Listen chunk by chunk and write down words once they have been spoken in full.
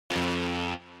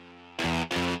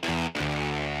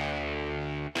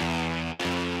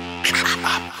Yo,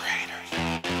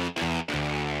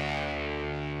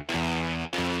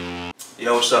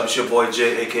 what's up? It's your boy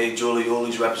Jay, aka Julie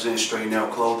Hoolies, representing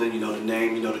Strght&Nrrw clothing. You know the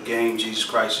name, you know the game. Jesus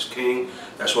Christ is King.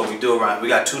 That's what we do around. We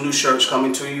got 2 new shirts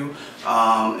coming to you,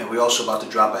 and we also about to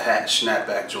drop a hat,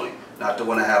 snapback joint. Not the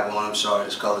one I have on. I'm sorry,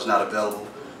 this color's not available.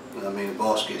 You know what I mean? The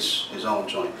boss gets his own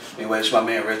joint. Anyway, it's my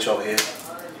man Rich over here.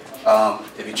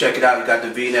 If you check it out, you got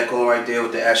the V-neck on right there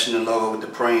with the Strght&Nrrw logo with the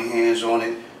praying hands on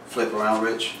it. Flip around,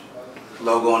 Rich.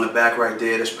 Logo on the back right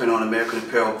there. That's printed on American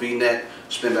Apparel V-neck.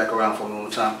 Spin back around for me one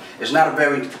more time. It's not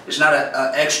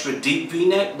an extra deep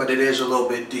V-neck, but it is a little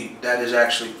bit deep. That is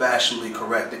actually fashionably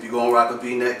correct. If you're gonna rock a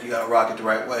V-neck, you gotta rock it the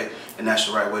right way, and that's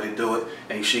the right way to do it.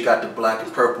 And she got the black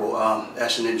and purple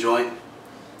Strght&Nrrw joint.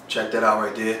 Check that out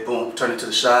right there. Boom. Turn it to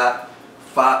the side.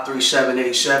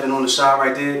 53787 on the side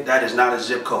right there. That is not a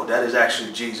zip code. That is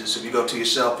actually Jesus. If you go to your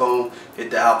cell phone,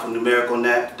 hit the alphanumeric on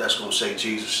that, that's gonna say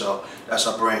Jesus. So that's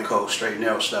our brand code,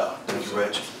 Strght&Nrrw style. Thank you,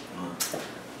 Rich.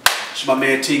 It's my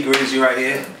man T Grizzy right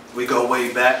here. We go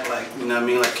way back, like, you know what I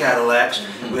mean, like Cadillacs.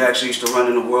 We actually used to run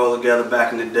in the world together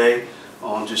back in the day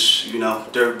on just, you know,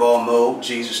 dirtball mode.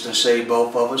 Jesus done saved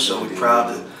both of us, so we're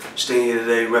proud to stay here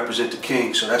today, represent the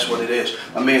King. So that's what it is.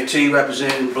 My man T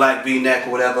representing black V-neck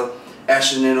or whatever.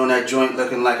 Strght&Nrrw on that joint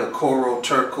looking like a coral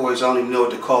turquoise. I don't even know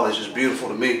what to call it. It's just beautiful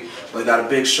to me. But it got a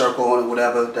big circle on it,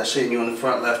 whatever. That's hitting you on the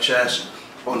front left chest.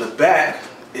 On the back,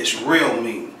 it's real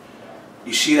mean.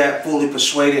 You see that? Fully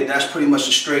persuaded. That's pretty much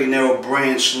the Strght&Nrrw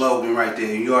brand slogan right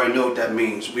there. You already know what that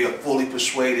means. We are fully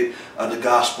persuaded of the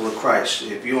gospel of Christ.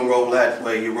 If you don't roll that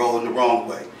way, you're rolling the wrong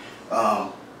way.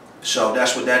 So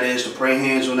that's what that is. The praying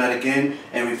hands on that again.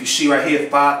 And if you see right here,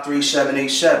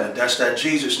 53787, that's that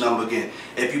Jesus number again.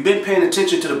 If you've been paying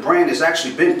attention to the brand, it's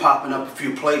actually been popping up a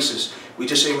few places. We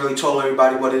just ain't really told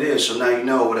everybody what it is, so now you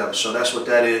know, whatever. So that's what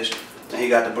that is. And he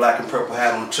got the black and purple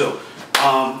hat on too.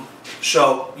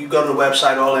 So you go to the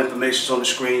website, all the information's on the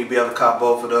screen. You'll be able to cop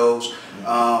both of those.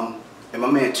 And my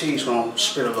man T's gonna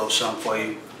spit a little something for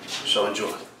you. So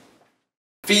enjoy.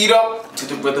 Feet up to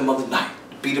the rhythm of the night.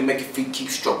 Beat to make your feet keep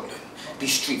strolling.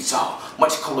 These streets are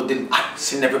much colder than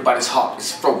ice, and everybody's heart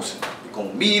is frozen. We're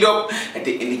gonna meet up at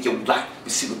the end of your life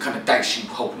and see what kind of dice you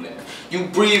holding. You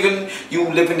breathing, you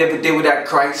living every day without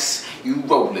Christ. You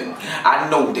rolling. I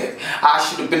know that. I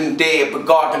should have been dead, but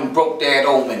God done broke that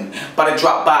omen. But I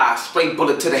dropped by, straight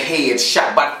bullet to the head,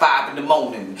 shot by 5 in the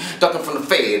morning. Ducking from the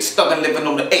feds, stuck and living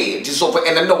on the edge. It's over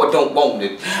and I know I don't want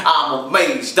it. I'm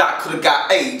amazed I could have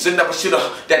got AIDS and never should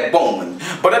have that woman.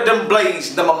 But I done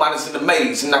blazed, now my mind is in a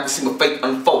maze, and I can see my fate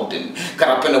unfolding.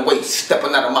 Got up in the waist,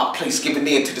 stepping out of my place, giving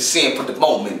in to the sin for the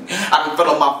moment. I done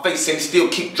fell on my face and still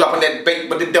keep dropping that bait,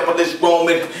 but the devil is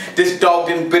roaming. This dog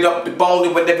didn't bit up the bone,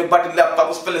 and when everybody left, I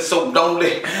was feeling so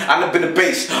lonely. I done been a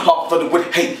base, heart flooded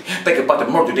with hate, thinking about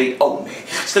the murder they owe me.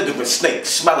 Slithering snakes,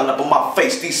 smiling up on my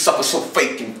face, these suckers so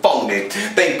fake and phony.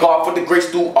 Thank God for the grace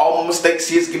through all my mistakes,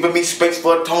 He has given me space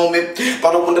for atonement.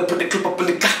 Thought I wanted to put the clip up in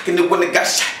the cock, and then when it got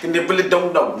shot, and they really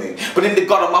don't know me. But in the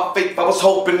God of my faith, I was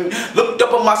hoping. Looked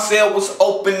up and my cell was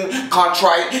open,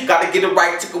 contrite, gotta get it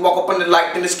right, took a walk up on the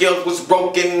light, and the scales was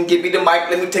broken. Give me the mic,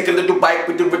 let me take a little bite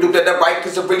with the riddle that I write,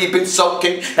 cause I've really been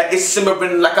soaking. That is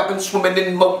simmering like I've been swimming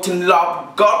in molten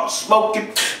lava. God, smoking.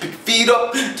 Pick your feet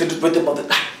up to the rhythm of the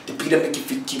night. The beat that make your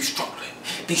feet keep struggling.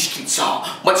 These streets are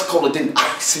much colder than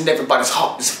ice, and everybody's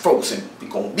heart is frozen. We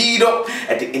gon' meet up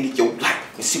at the end of your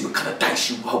life and see what kind of dice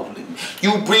you holding.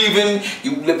 You breathing,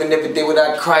 you living every day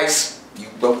without Christ, you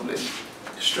rolling.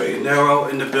 Strght&Nrrw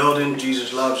in the building.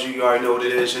 Jesus loves you. You already know what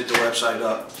it is. Hit the website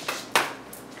up.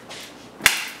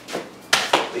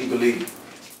 We believe.